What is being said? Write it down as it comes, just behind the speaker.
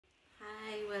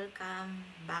am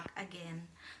back again.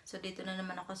 So, dito na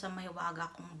naman ako sa mahiwaga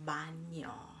kong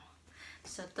banyo.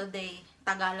 So, today,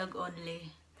 Tagalog only.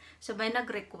 So, may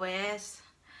nag-request.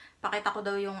 Pakita ko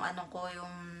daw yung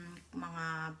yung mga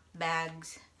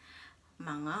bags.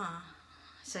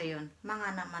 So, yun.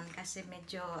 Mga naman kasi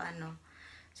medyo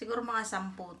siguro mga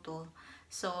 10 to.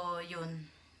 So, yun.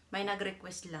 May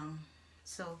nag-request lang.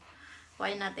 So,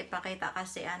 why not ipakita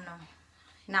kasi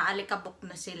naalikabok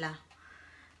na sila.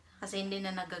 Kasi hindi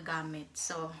na nagagamit.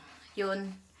 So,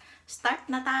 yun. Start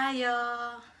na tayo!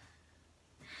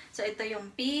 So, ito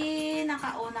yung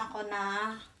pinakauna ko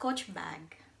na Coach bag.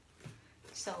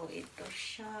 So, ito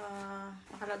siya.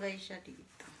 Nakalagay siya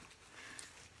dito.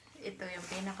 Ito yung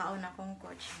pinakauna kong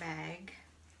Coach bag.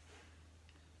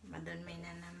 Madunmay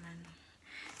na naman.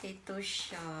 Ito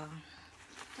siya.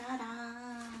 Tada!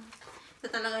 Ito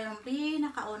talaga yung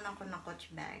pinakauna ko na Coach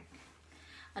bag.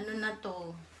 Ano na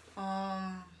to?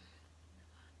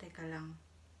 Teka lang.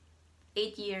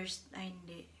 8 years, ay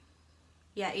hindi.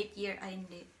 Yeah, 8 years, ay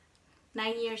hindi.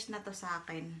 9 years na to sa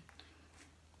akin.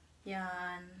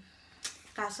 Yan.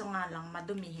 Kaso nga lang,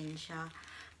 madumihin siya.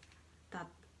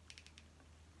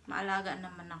 Maalaga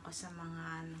naman ako sa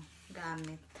mga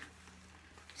gamit.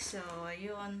 So,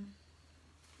 yun.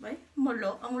 Ay,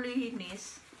 mulo. Ang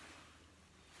linis.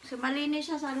 So, malinis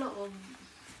siya sa loob.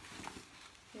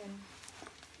 Yan.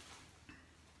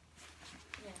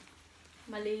 Yan.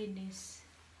 Malinis.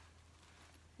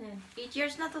 Yan. 8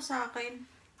 years na to sa akin.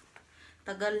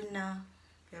 Tagal na.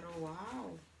 Pero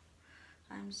wow.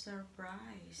 I'm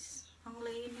surprised. Ang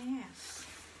linis.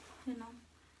 You know?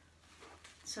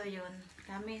 So, yun.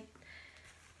 Gamit.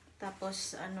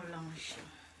 Tapos, lang siya.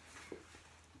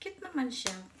 Cute naman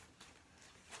siya.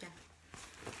 Yan.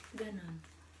 Ganon.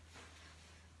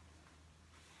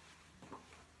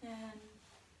 Yan.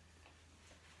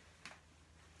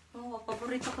 Oo,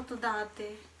 paborito ko to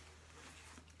dati.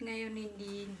 Ngayon,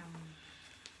 hindi na.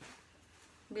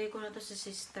 Bigay ko na to sa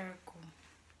sister ko.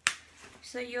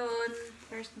 So, yun.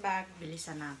 First bag.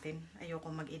 Bilisan natin. Ayoko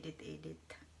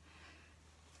mag-edit-edit.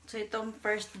 So, itong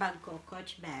first bag ko.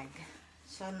 Coach bag.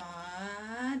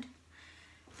 Sunod.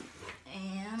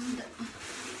 And,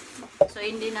 so,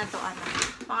 hindi na to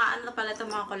mga pala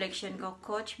itong mga collection ko.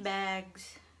 Coach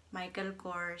bags, Michael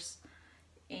Kors,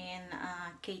 and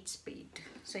Kate Spade.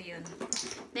 So, yun.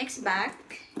 Next bag,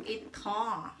 ito.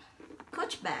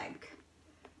 Coach bag.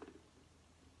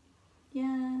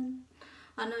 Yan.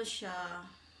 Siya.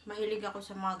 Mahilig ako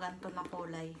sa mga ganito na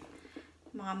kulay.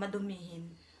 Mga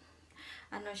madumihin.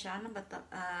 Siya,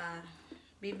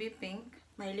 baby pink.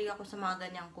 Mahilig ako sa mga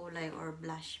ganyang kulay or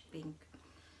blush pink.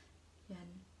 Yan.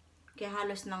 Kaya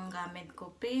halos nang gamit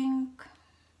ko pink,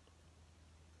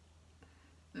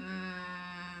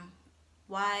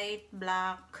 white,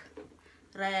 black,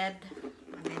 red,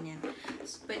 ganyan.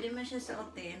 So, pwede mo siya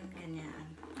suotin, ganyan.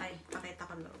 Ay, pakita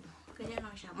ko loob. Ganyan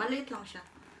lang siya. Maliit lang siya.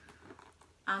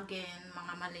 Again,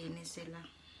 mga malinis sila.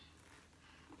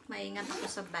 Maingat ako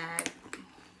sa bag.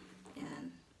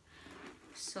 Yan.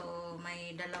 So,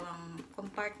 may dalawang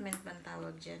compartment bang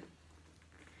tawag dyan.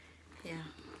 Yeah.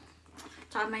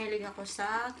 Tsaka mahilig ako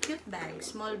sa cute bag,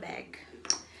 small bag.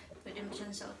 Pwede mo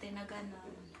siyang suotin na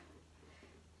gano'n.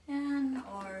 Yan.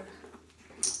 Or,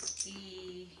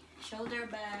 shoulder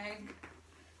bag.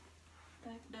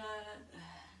 Like that.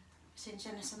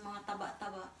 Pasensya na sa mga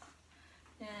taba-taba.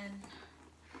 Yan.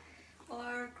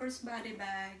 Or, crossbody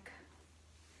bag.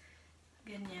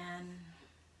 Ganyan.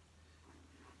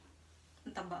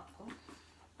 Ang taba ko.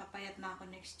 Papayat na ako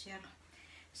next year.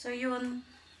 So, yun.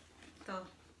 Ito.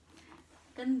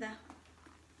 Ganda.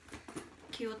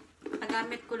 Cute.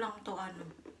 Nagamit ko lang to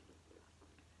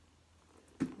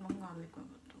Nagamit ko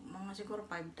to. Mga siguro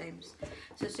 5 times.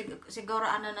 So, siguro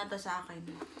na to sa akin.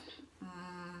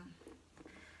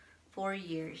 4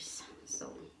 years.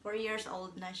 So, 4 years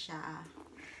old na siya.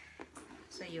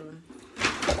 So, yun.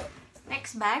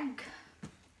 Next bag.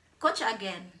 Coach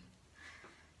again.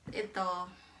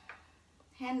 Ito.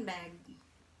 Handbag.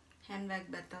 Handbag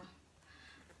ba to?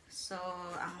 So,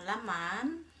 ang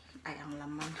laman,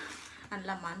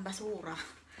 basura.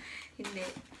 Hindi.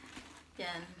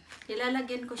 Yan.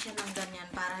 Ilalagyan ko siya ng ganyan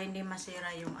para hindi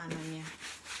masira yung niya.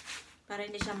 Para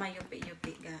hindi siya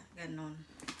mayupi-yupi. Ganon.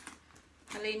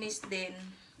 Malinis din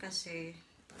kasi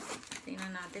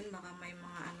tingnan natin baka may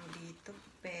mga dito.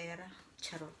 Pera.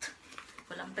 Charot.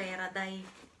 Walang pera, day.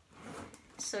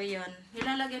 So, yun.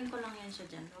 Ilalagyan ko lang yan siya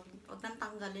dyan. Huwag nang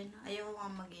tanggalin. Ayaw ko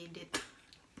nga mag-edit.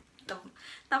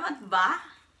 Tamad ba?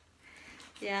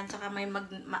 Yan. Tsaka may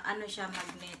siya,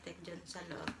 magnetic dyan sa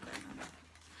loob.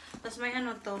 Tapos may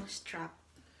strap.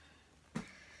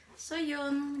 So,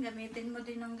 yun. Gamitin mo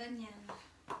din ng ganyan.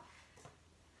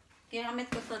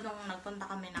 Ginamit ko to nung nagpunta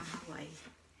kami ng Hawaii.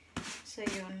 So,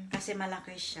 yun. Kasi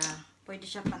malaki siya. Pwede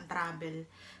siya pan-travel.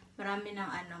 Marami ng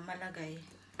ano, malagay.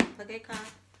 Lagay ka.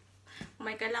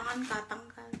 Kung may kailangan ka,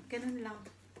 tangkal. Ganun lang.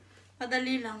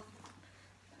 Madali lang.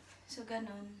 So,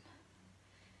 ganun.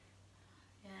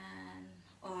 Yan.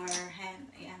 Or hand,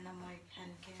 ano mo,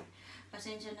 hand care.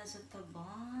 Pasensya na sa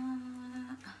taba.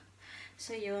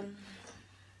 So, yun.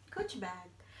 Coach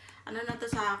bag. Ano na to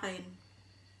sa akin?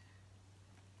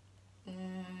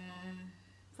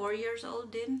 4 years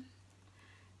old din.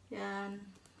 Yan.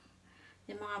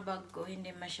 Yung mga bag ko,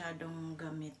 hindi masyadong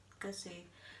gamit. Kasi,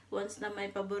 once na may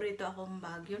paborito akong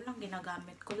bag, yun lang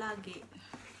ginagamit ko lagi.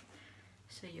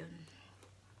 So, yun.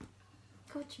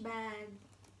 Coach bag.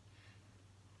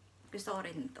 Gusto ko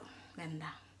rin ito.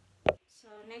 Ganda. So,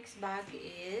 next bag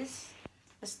is,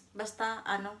 basta,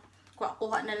 ano,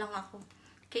 kuha na lang ako.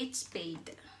 Kate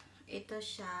Spade. Ito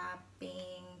siya,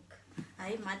 pink.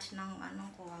 Ay, match ng,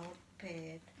 anong ko,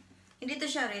 outfit. Hindi to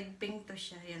siya red, pink to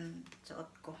siya. Yan, suot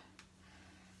ko.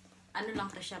 Ano lang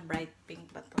to siya, bright pink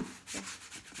ba to?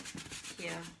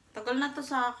 Yeah. Tagal na to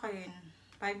sa akin.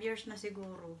 5 years na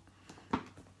siguro.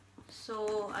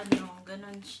 So, ano,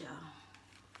 ganun siya.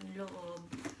 Ang loob.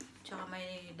 Tsaka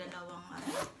may dalawang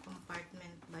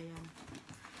compartment ba yan.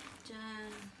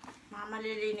 Diyan. Mga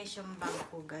malilinis yung bag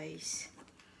ko, guys.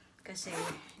 Kasi,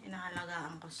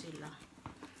 inahalagaan ko sila.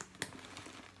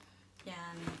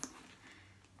 Yan.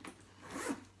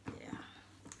 Yeah.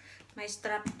 May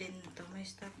strap din to. May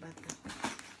strap ba to?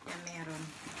 Yan, meron.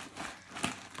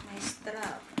 May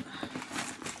strap.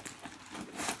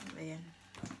 Ayan.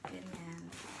 Ganyan.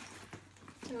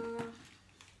 So,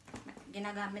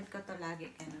 ginagamit ko to lagi.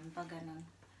 Ganun. Pag ganun.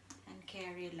 And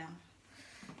carry lang.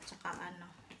 Tsaka ano.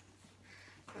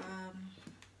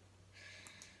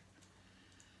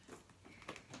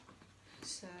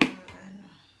 So, ano.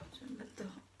 Saan ba to?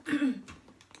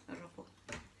 Aro ko.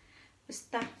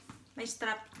 Basta, may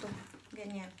strap to.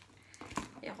 Ganyan.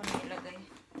 Ayaw ko na ilagay.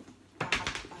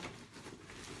 Kakapal.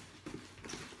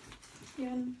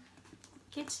 Yan.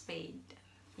 Kate Spade.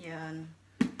 Yan.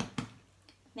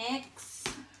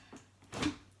 Next.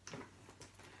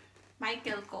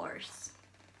 Michael Kors.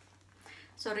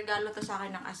 So, regalo to sa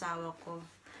akin ng asawa ko.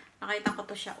 Nakita ko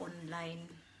to siya online.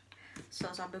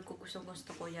 So, sabi ko gusto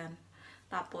ko yan.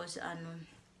 Tapos, ano,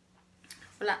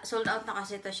 wala, sold out na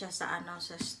kasi to siya sa, ano,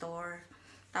 sa store.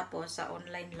 Tapos, sa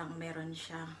online lang meron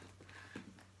siya.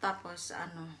 Tapos,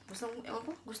 ano, gusto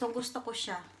ko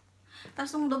siya.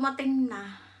 Tapos, nung dumating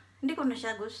na, hindi ko na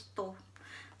siya gusto.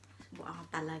 Buang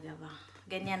talaga ba?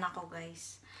 Ganyan ako,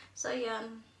 guys. So,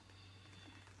 yan.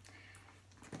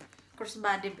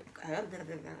 Crossbody,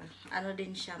 ano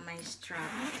din siya, may strap.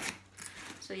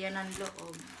 So, yan ang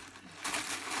loob.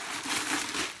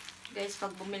 Guys,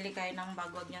 pag bumili kayo ng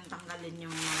bag, huwag niyong tanggalin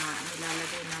yung mga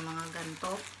nilalagay na mga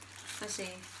ganito. Kasi,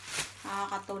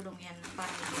 nakakatulong yan para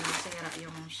hindi masira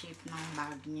yung shape ng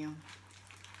bag niyo.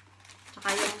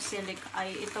 Tsaka yung silic,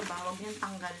 ay ito ba, huwag niyong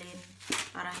tanggalin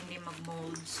para hindi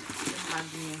mag-molds yung bag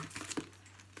niyo.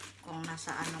 Kung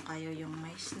nasa ano kayo, yung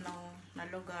may snow na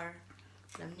lugar,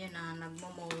 alam niyo na,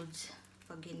 nagmo-molds.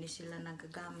 Pag hindi sila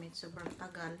nagagamit, sobrang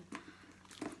tagal.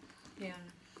 Yun,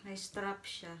 may strap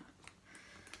siya.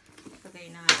 Lagay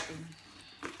natin.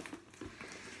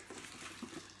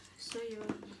 So, yun.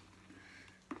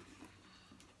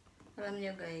 Alam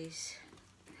nyo, guys,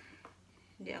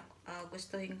 hindi ako,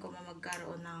 gustuhin ko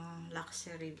magkaroon ng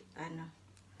luxury, ano,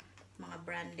 mga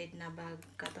branded na bag,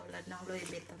 katulad ng Louis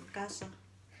Vuitton. Kaso,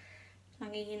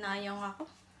 nangihinayang ako.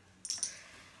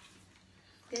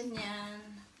 Ganyan.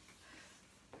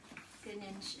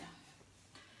 Ganyan siya.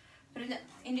 Pero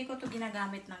hindi ko to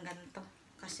ginagamit ng ganito.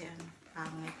 Kasi ano,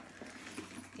 pangit.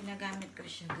 Ginagamit ko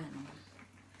siya gano'n.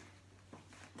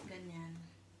 Ganyan.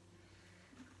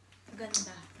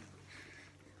 Ganda.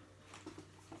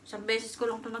 Isang beses ko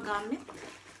lang ito nagamit.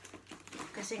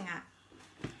 Kasi nga,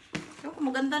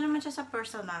 maganda naman siya sa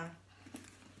personal.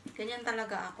 Ganyan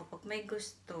talaga ako. Pag may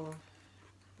gusto,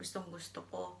 gustong gusto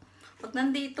ko. Pag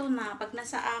nandito na, pag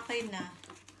nasa akin na,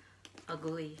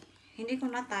 agoy. Hindi ko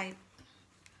na type.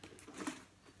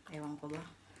 Ewan ko ba?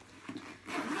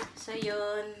 So,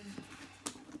 yun.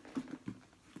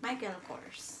 Michael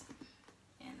Kors.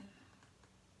 Yan.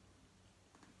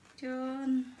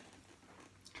 Yun.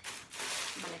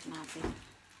 Balik natin.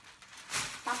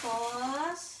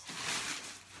 Tapos,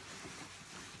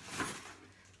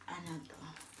 ano to?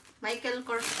 Michael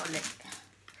Kors ulit.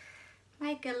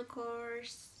 Michael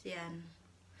Kors. Yan.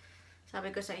 Sabi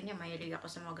ko sa inyo, mahilig ako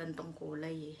sa mga gantong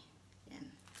kulay eh. Yan.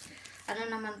 Ano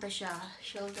naman to siya?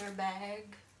 Shoulder bag.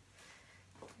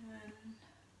 Yan.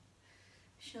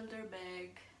 Shoulder bag.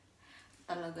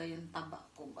 talaga yung taba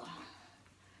ko ba.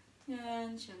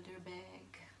 Yan, shoulder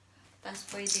bag. Tapos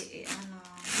pwede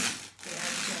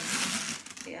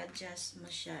i-adjust mo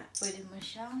siya. Pwede mo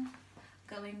siyang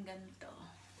gawin ganito.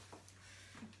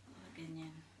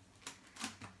 Ganyan.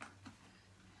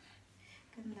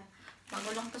 Ganda.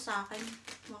 Bago lang to sa akin.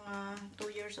 Mga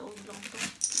 2 years old lang to.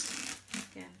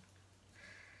 Yan.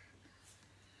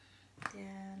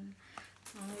 Yan.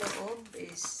 Ang loob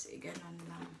is ganon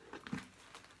lang.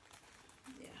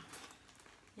 Yeah.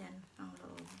 Yan. Ang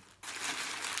loob.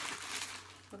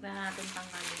 Huwag na natin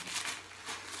tanggalin.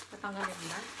 Patanggalin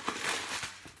ba?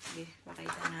 Sige.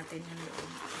 Pakita natin yung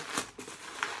loob.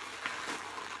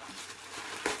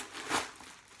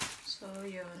 So,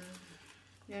 yun.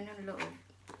 Yun yung loob.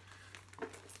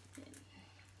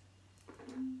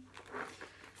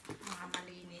 Mga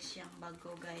malinis yung bag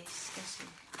ko, guys. Kasi,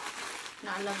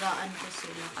 naalagaan ko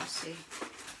sila kasi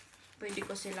pwede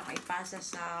ko silang ipasa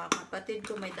sa kapatid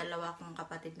ko. May 2 akong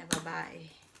kapatid na babae.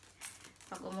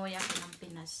 Pag umuwi ako ng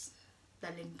Pinas,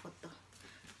 dalhin ko to.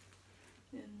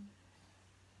 Yan.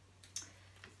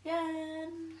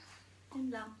 Yan. Yan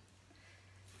lang.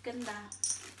 Ganda.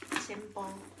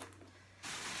 Simple.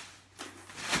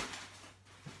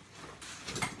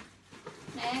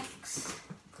 Next.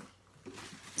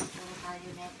 Ito tayo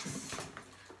next.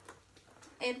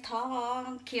 Ito,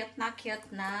 cute na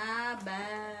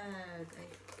bag.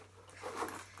 Ay.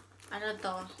 Ano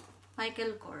to?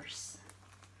 Michael Kors.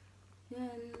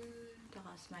 Yan.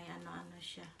 Tapos may ano-ano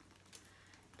siya.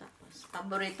 Tapos,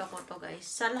 paborito ko to, guys.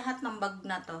 Sa lahat ng bag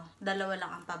na to, 2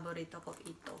 lang ang paborito ko.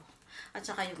 Ito. At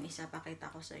saka yung isa,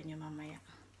 pakita ko sa inyo mamaya.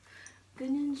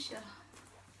 Ganyan siya.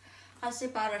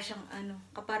 Kasi para siyang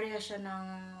kapareha siya ng,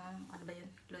 ano ba yun?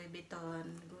 Louis Vuitton,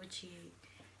 Gucci.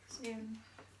 So, yun.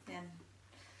 Yan.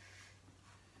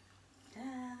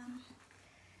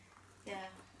 Yeah.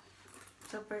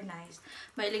 Super nice.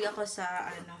 Mahilig ako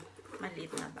sa, maliit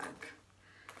na bag.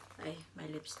 Ay, may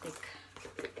lipstick.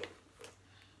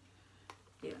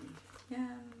 Yun.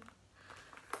 Yan.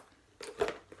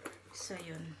 So,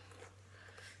 yun.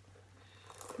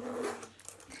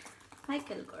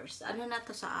 Michael Kors. Ano na to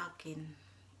sa akin?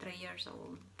 3 years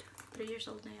old. 3 years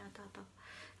old na yata to.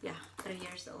 Yeah, 3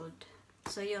 years old.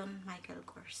 So, yun. Michael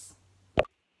Kors.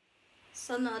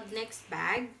 Sunod, next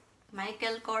bag.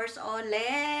 Michael Kors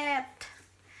ulit.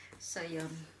 So, yun.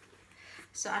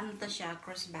 So, ano to siya?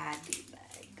 Crossbody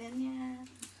bag. Ganyan.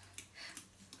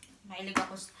 Mahilig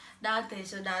ako. Dati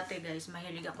guys,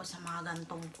 mahilig ako sa mga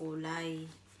gantong kulay.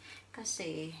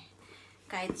 Kasi,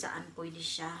 kahit saan pwede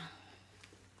siya.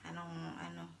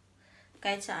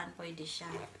 Kahit saan pwede siya.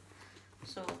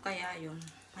 So, kaya yun.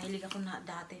 Mahilig ako na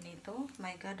dati nito.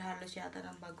 My God, halos yata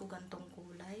ng bago gantong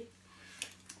kulay.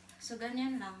 So,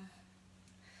 ganyan lang.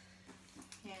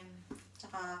 Yan.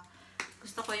 Tsaka,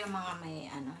 gusto ko yung mga may,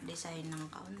 design ng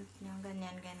count. Yung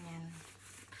ganyan.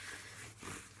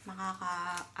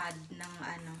 Makaka-add ng,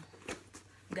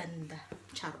 ganda.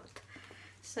 Charot.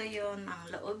 So, yun. Ang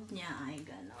loob niya ay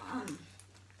gano'n.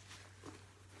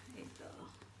 Ito.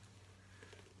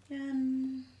 Yan.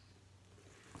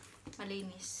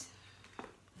 Malinis.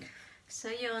 So,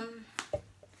 yun.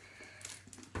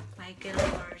 Michael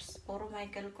Kors. Puro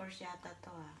Michael Kors yata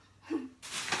to,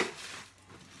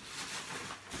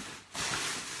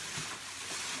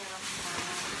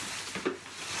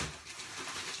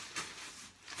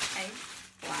 Ay,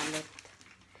 wallet.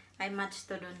 Ay, match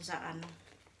to dun sa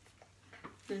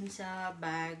dun sa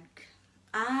bag.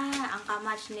 Ang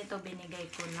kamatch nito binigay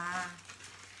ko na.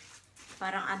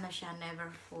 Parang siya,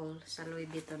 never full sa Louis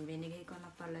Vuitton. Binigay ko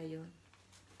na pala yun.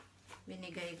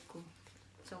 Binigay ko.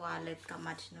 Sa wallet,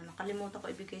 kamatch no. Nakalimutan ko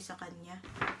ibigay sa kanya.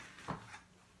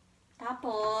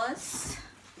 Tapos,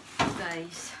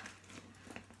 guys,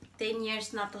 10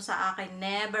 years na to sa akin.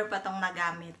 Never pa tong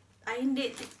nagamit. Ay, hindi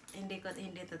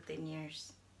to 10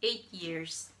 years. 8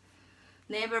 years.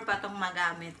 Never pa tong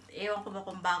magamit. Ewan ko ba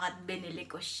kung bakit binili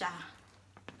ko siya.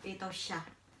 Ito siya.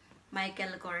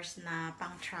 Michael Kors na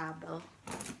pang travel.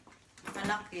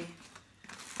 Malaki.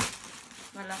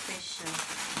 Malaki siya.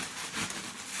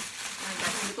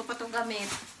 Hindi ko pa itong gamit.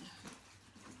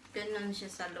 Ganun siya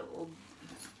sa loob.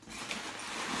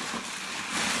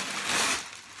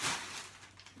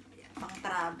 Ayan, pang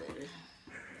travel.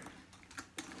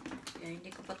 Ayan,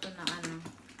 hindi ko pa ito na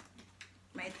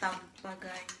may tag pa,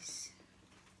 guys.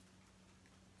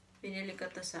 Pinili ko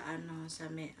to sa sa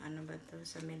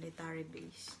sa military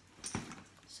base.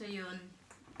 So, yun.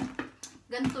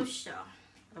 Ganito siya.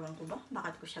 Ewan ko ba?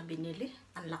 Bakit ko siya binili?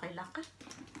 Ang laki-laki.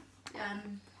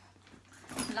 Yan.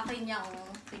 Ang laki niya,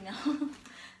 Tingnan.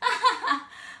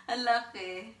 Ang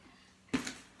laki.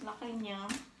 Laki niya.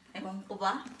 Ewan ko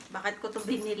ba? Bakit ko to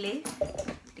binili?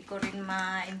 Hindi ko rin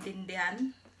maintindihan.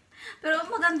 Pero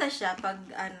maganda siya pag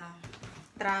ano,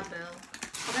 travel.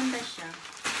 Maganda siya.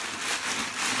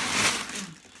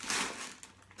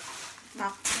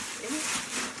 Bak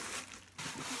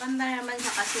maganda naman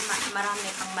siya kasi marami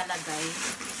kang malagay.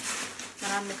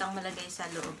 Marami kang malagay sa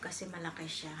loob kasi malaki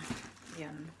siya.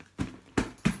 Yun.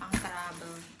 Ang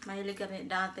travel. Mahilig kami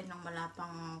dati nung wala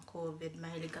pang COVID.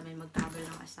 Mahilig kami mag-travel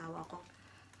ng asawa ko.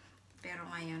 Pero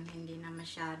ngayon, hindi na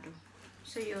masyado.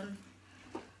 So, yun.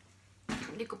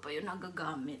 Hindi ko pa yun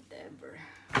nagagamit ever.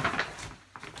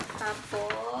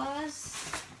 Tapos,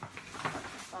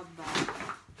 apa ba?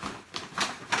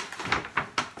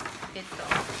 Ito.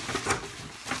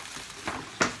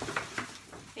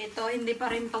 Ito, hindi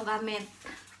pa rin to gamit.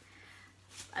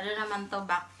 Ano naman to,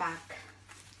 backpack.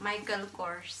 Michael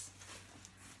Kors.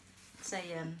 So,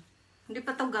 yan. Hindi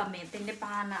pa to gamit. Hindi pa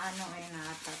nga na ano ay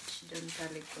na-attach dun sa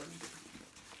likod.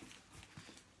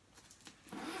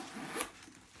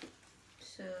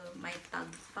 So, may tag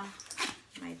pa.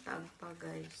 May tag pa,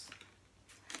 guys.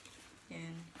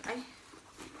 Yan. Ay,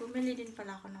 bumili din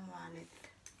pala ako ng wallet.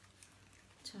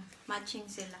 So, matching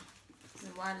sila.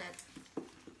 Yung wallet.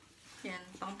 Yan,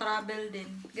 pang travel din.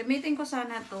 Gamitin ko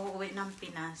sana to uwi ng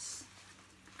Pinas.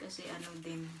 Kasi ano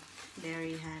din,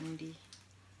 very handy.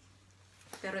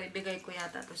 Pero ibigay ko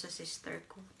yata to sa sister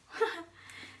ko.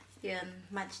 Yan,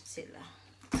 match sila.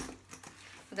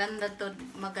 Maganda to,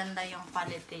 maganda yung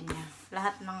quality niya.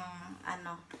 Lahat ng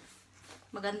ano,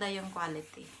 maganda yung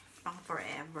quality. Pang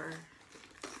forever.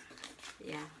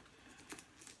 Yeah.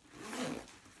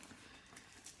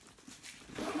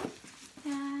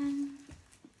 Yan.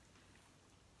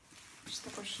 Gusto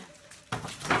ko siya.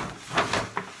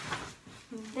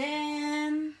 And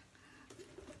then,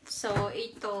 so,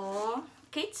 ito,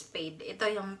 Kate Spade. Ito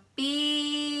yung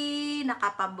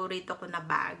pinaka-paborito ko na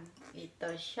bag.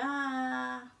 Ito siya.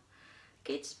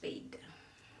 Kate Spade.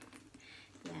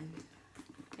 Yan.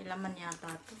 May laman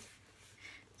yata ito.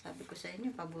 Sabi ko sa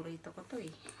inyo, paborito ko to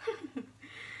eh.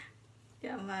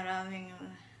 Kaya maraming,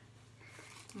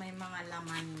 may mga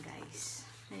laman guys.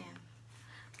 Ayan.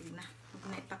 Huwag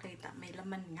na ipakita. May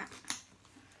laman nga.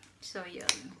 So,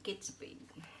 yun. Kate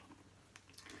Spade.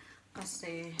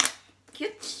 Kasi,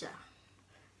 cute siya.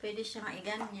 Pwede siyang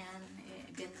iganyan.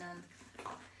 Ganon.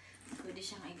 Pwede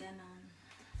siyang iganon.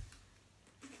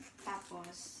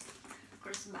 Tapos,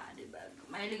 crossbody bag.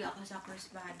 Mahilig ako sa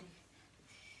crossbody.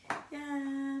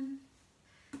 Yan.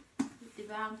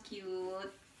 Diba? Ang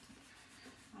cute.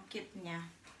 Ang cute niya.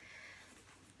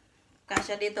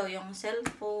 Kasya dito yung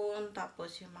cellphone.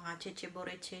 Tapos, yung mga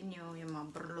chichiburichi nyo. Yung mga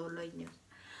burluloy nyo.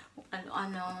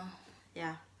 Ano-ano.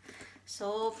 Yeah.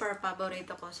 Super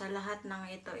paborito ko sa lahat ng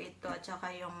ito at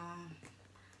saka yung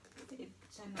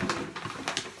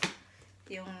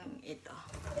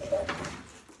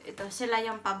ito sila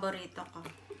yung paborito ko.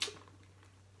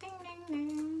 Ding, ding,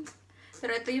 ding.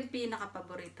 Pero ito yung pinaka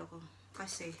paborito ko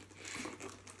kasi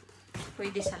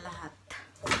pwede sa lahat.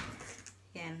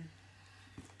 Yan,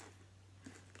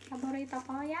 paborito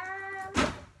ko yan.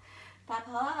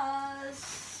 Tapos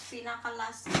pinaka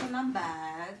last ko na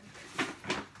bag.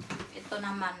 Ito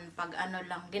naman, pag ano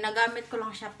lang, ginagamit ko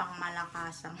lang siya pang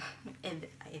malakasang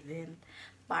event,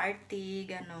 party,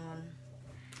 ganon.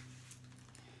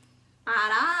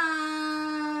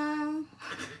 Parang!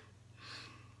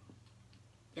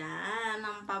 Yan,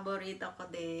 ang paborito ko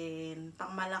din.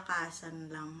 Pang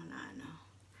malakasan lang na ano.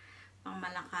 Pang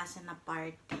malakasan na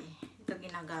party. Ito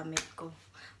ginagamit ko.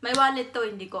 May wallet to,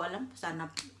 hindi ko alam. Saan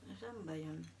ba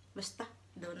yun? Basta,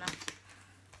 doon na.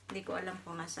 Hindi ko alam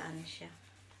kung nasaan siya.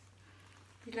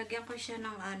 Nilagyan ko siya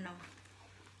ng ano,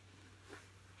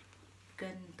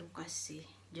 ganito kasi,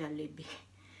 Jollibee.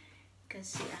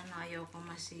 Kasi ano, ayoko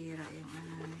masira yung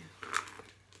ano niya.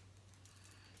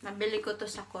 Nabili ko to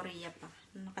sa Korea pa.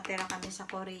 Nakatira kami sa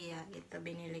Korea. Ito,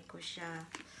 binili ko siya.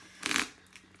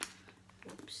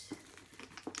 Oops.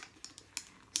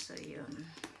 So, yun.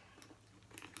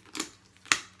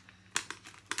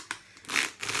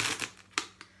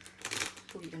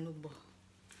 Uy, ano ba?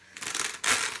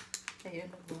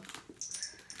 Ayun ba?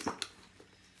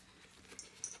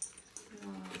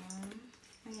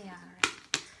 Nangyari.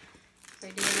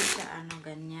 Pwede rin siya ano,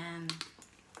 ganyan.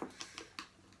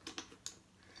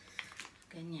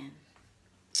 Ganyan.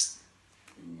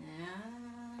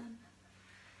 Ganyan.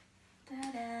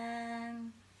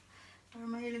 Tadang! Or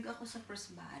mahilig ako sa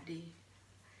crossbody.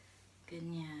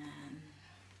 Ganyan.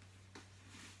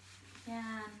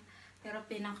 Yan. Pero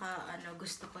pinaka ano,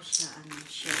 gusto ko siya ano,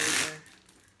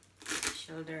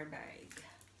 shoulder bag.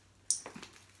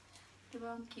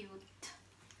 Diba ang cute?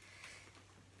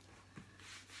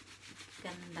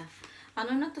 Ganda.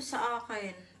 Ano na to sa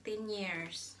akin? 10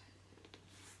 years.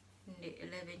 Hindi,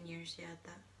 11 years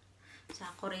yata.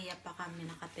 Sa Korea pa kami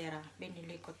nakatira.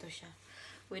 Binili ko to siya.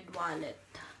 With wallet.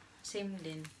 Same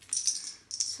din.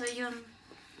 So, yun.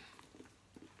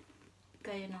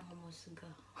 Kayo na humusga.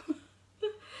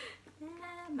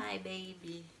 My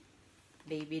baby.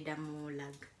 Baby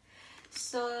damulag.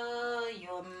 So,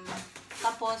 yun.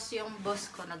 Tapos, yung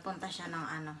boss ko, nagpunta siya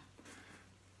ng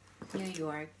New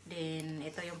York. Then,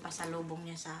 ito yung pasalubong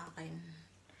niya sa akin.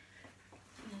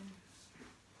 Yan.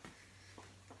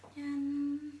 Yan.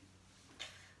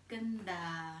 Ganda.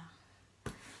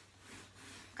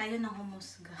 Kayo na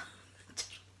humusga.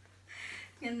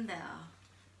 Ganda.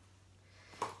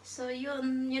 So,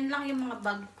 yun lang yung mga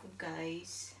bag ko,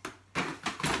 guys.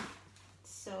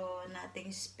 So,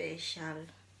 nothing special.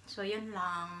 So, yun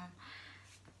lang.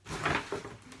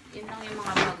 Yun lang yung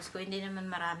mga bags ko. Hindi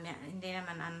naman marami. Hindi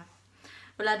naman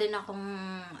wala din akong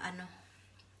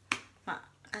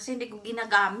kasi hindi ko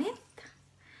ginagamit.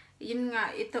 Yun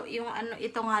nga, ito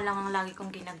nga lang ang lagi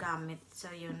kong ginagamit. So,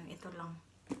 yun. Ito lang.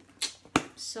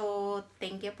 So,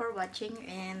 thank you for watching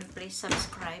and please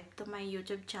subscribe to my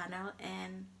YouTube channel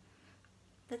and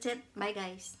that's it. Bye,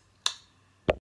 guys.